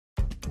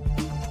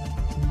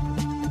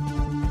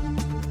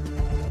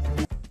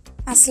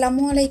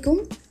আসসালামু আলাইকুম।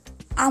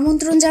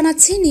 আমন্ত্রণ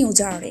জানাচ্ছি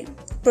নিউজ আওয়ারে।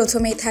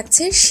 প্রথমেই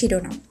থাকছে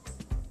শিরোনাম।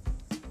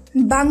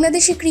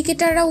 বাংলাদেশি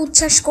ক্রিকেটাররা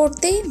উচ্ছ্বাস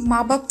করতেই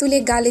মা বাপ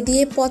তুলে গালি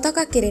দিয়ে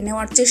পতাকা কেড়ে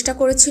নেওয়ার চেষ্টা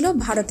করেছিল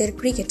ভারতের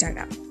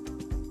ক্রিকেটাররা।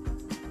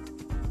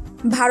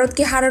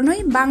 ভারতকে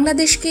হারানোয়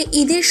বাংলাদেশকে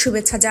ঈদের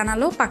শুভেচ্ছা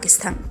জানালো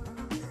পাকিস্তান।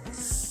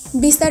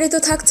 বিস্তারিত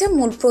থাকছে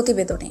মূল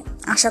প্রতিবেদনে।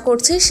 আশা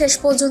করছি শেষ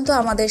পর্যন্ত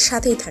আমাদের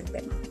সাথেই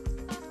থাকবেন।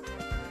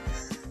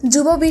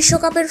 যুব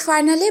বিশ্বকাপের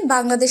ফাইনালে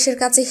বাংলাদেশের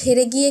কাছে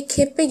হেরে গিয়ে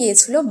ক্ষেপে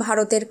গিয়েছিল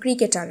ভারতের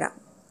ক্রিকেটাররা।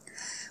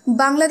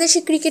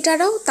 বাংলাদেশি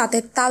ক্রিকেটাররাও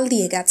তাতে তাল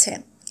দিয়ে গেছে,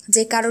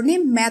 যে কারণে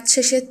ম্যাচ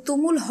শেষে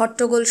তুমুল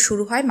হট্টগোল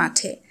শুরু হয়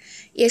মাঠে।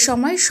 এ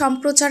সময়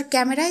সম্প্রচার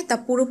ক্যামেরায় তা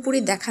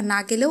পুরোপুরি দেখা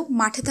না গেলেও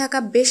মাঠে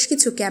থাকা বেশ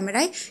কিছু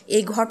ক্যামেরায়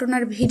এই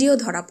ঘটনার ভিডিও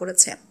ধরা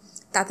পড়েছে।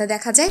 তাতে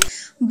দেখা যায়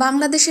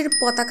বাংলাদেশের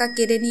পতাকা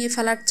কেড়ে নিয়ে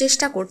ফেলার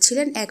চেষ্টা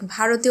করছিলেন এক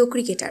ভারতীয়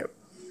ক্রিকেটার।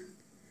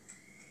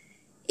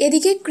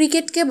 এদিকে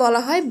ক্রিকেটকে বলা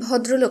হয়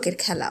ভদ্রলোকের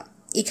খেলা।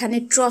 এখানে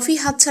ট্রফি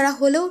হাতছাড়া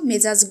হলেও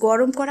মেজাজ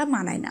গরম করা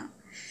মানায় না।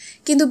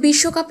 কিন্তু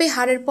বিশ্বকাপে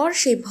হারের পর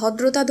সেই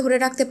ভদ্রতা ধরে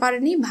রাখতে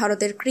পারেনি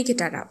ভারতের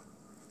ক্রিকেটাররা।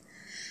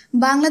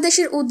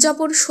 বাংলাদেশের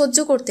উদযাপন সহ্য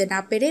করতে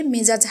না পেরে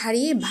মেজাজ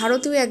হারিয়ে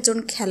ভারতীয় একজন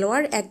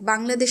খেলোয়াড় এক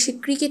বাংলাদেশি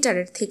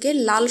ক্রিকেটারের থেকে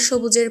লাল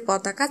সবুজের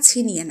পতাকা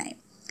ছিনিয়ে নেয়,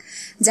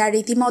 যা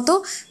রীতিমতো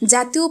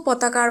জাতীয়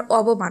পতাকার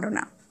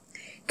অবমাননা।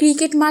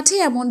 ক্রিকেট মাঠে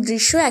এমন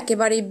দৃশ্য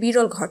একেবারেই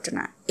বিরল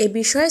ঘটনা। এ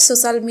বিষয়ে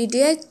সোশ্যাল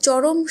মিডিয়ায়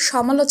চরম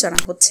সমালোচনা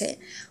হচ্ছে।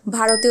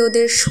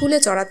 ভারতীয়দের শুলে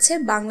চড়াচ্ছে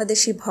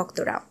বাংলাদেশি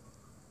ভক্তরা।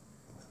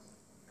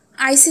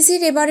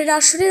 আইসিসির এবারের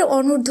আসরের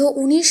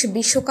অনূর্ধ্ব-19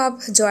 বিশ্বকাপ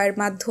জয়ের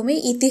মাধ্যমে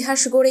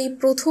ইতিহাস গড়েই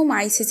প্রথম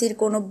আইসিসির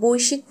কোনো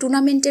বৈশ্বিক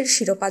টুর্নামেন্টের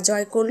শিরোপা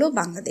জয় করল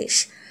বাংলাদেশ।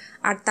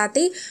 আর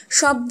তাতেই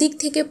সব দিক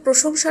থেকে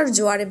প্রশংসার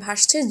জোয়ারে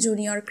ভাসছে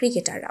জুনিয়র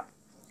ক্রিকেটাররা।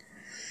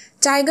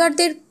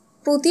 টাইগারদের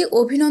প্রতি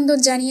অভিনন্দন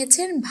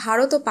জানিয়েছেন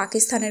ভারত ও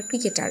পাকিস্তানের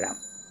ক্রিকেটাররা।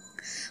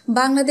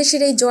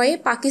 বাংলাদেশের এই জয়ে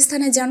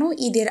পাকিস্তানে যেন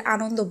ঈদের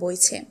আনন্দ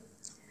বইছে।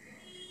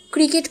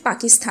 ক্রিকেট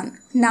পাকিস্তান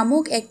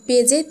নামক এক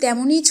পেজে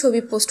তেমনই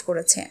ছবি পোস্ট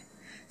করেছে।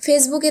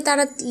 ফেসবুকে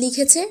তারা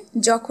লিখেছে,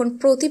 যখন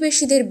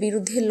প্রতিবেশীদের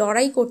বিরুদ্ধে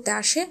লড়াই করতে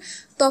আসে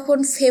তখন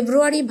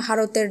ফেব্রুয়ারি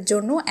ভারতের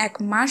জন্য এক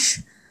মাস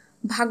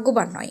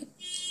ভাগ্যবান নয়।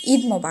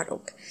 ঈদ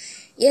মোবারক।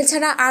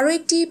 এছাড়া আরও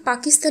একটি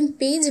পাকিস্তান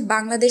পেজ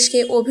বাংলাদেশকে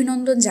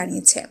অভিনন্দন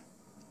জানিয়েছে।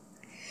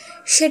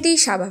 সেটিই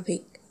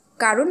স্বাভাবিক,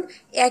 কারণ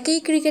একই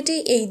ক্রিকেটে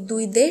এই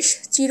দুই দেশ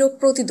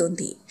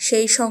চিরপ্রতিদ্বন্দ্বী।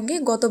 সেই সঙ্গে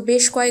গত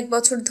বেশ কয়েক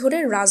বছর ধরে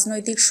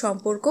রাজনৈতিক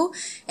সম্পর্ক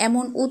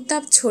এমন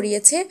উত্তাপ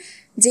ছড়িয়েছে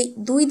যে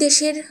দুই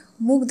দেশের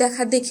মুখ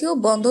দেখা দেখিও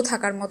বন্ধ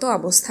থাকার মতো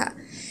অবস্থা।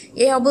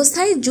 এই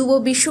অবস্থায় যুব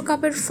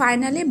বিশ্বকাপের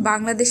ফাইনালে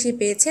বাংলাদেশই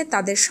পেয়েছে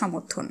তাদের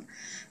সমর্থন।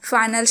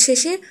 ফাইনাল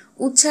শেষে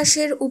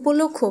উচ্ছ্বাসের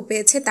উপলক্ষ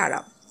পেয়েছে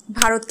তারা।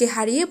 ভারতকে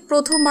হারিয়ে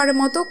প্রথমবারের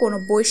মতো কোনো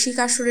বৈশ্বিক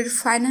আসরের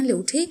ফাইনালে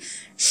উঠেই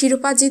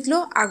শিরোপা জিতল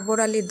আকবর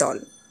আলীর দল।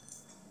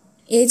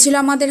 এই ছিল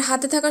আমাদের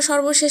হাতে থাকা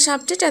সর্বশেষ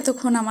আপডেট।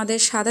 এতক্ষণ আমাদের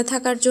সাথে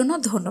থাকার জন্য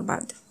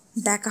ধন্যবাদ।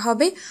 দেখা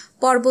হবে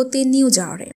পরবর্তী নিউজ আওয়ারে।